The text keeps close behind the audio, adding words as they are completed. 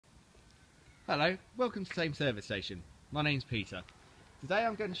Hello, welcome to Thame service station. My name's Peter. Today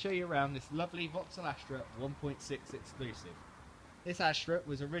I'm going to show you around this lovely Vauxhall Astra 1.6 Exclusiv. This Astra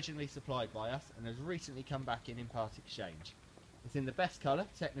was originally supplied by us and has recently come back in part exchange. It's in the best colour,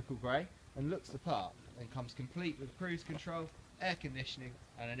 technical grey, and looks the part, and comes complete with cruise control, air conditioning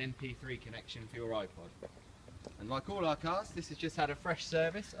and an MP3 connection for your iPod. And like all our cars, this has just had a fresh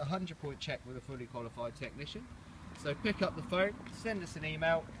service, a 100-point check with a fully qualified technician. So pick up the phone, send us an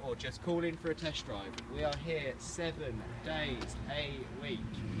email, or just call in for a test drive. We are here 7 days a week.